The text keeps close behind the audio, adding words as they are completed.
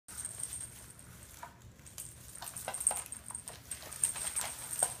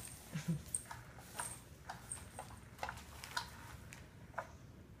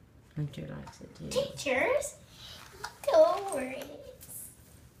Hunter likes it too. Teachers, don't worry.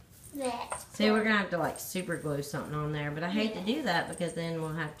 That's See, we're gonna have to like super glue something on there, but I hate to do that because then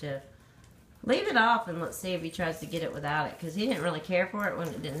we'll have to leave it off and let's see if he tries to get it without it, because he didn't really care for it when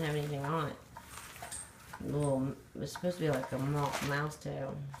it didn't have anything on it. Little, it's supposed to be like a mouse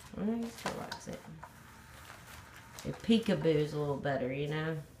tail. Well, he still likes it. The peekaboo's a little better, you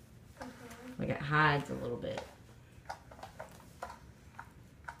know? Like it hides a little bit.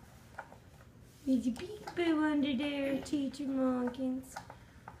 There's a peekaboo under there, Teacher Monkins.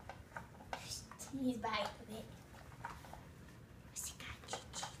 He's biting it.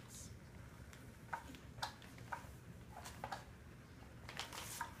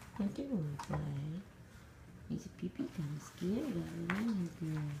 I do want to play. He's a pee-pee kind of scared of it, isn't he,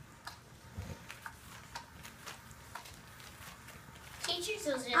 girl? Teachers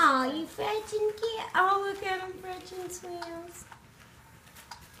will just... Oh, you fetching kid. Oh, look at him fetching smells.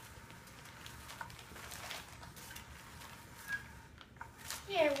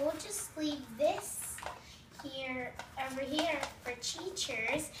 Here, we'll just leave this here, over here for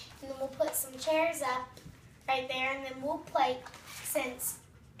teachers, and then we'll put some chairs up right there, and then we'll play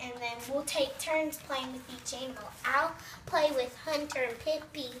and then we'll take turns playing with each animal. I'll play with Hunter and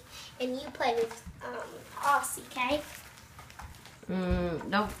Pippi, and you play with Aussie, okay?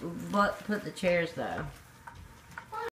 Don't put the chairs though.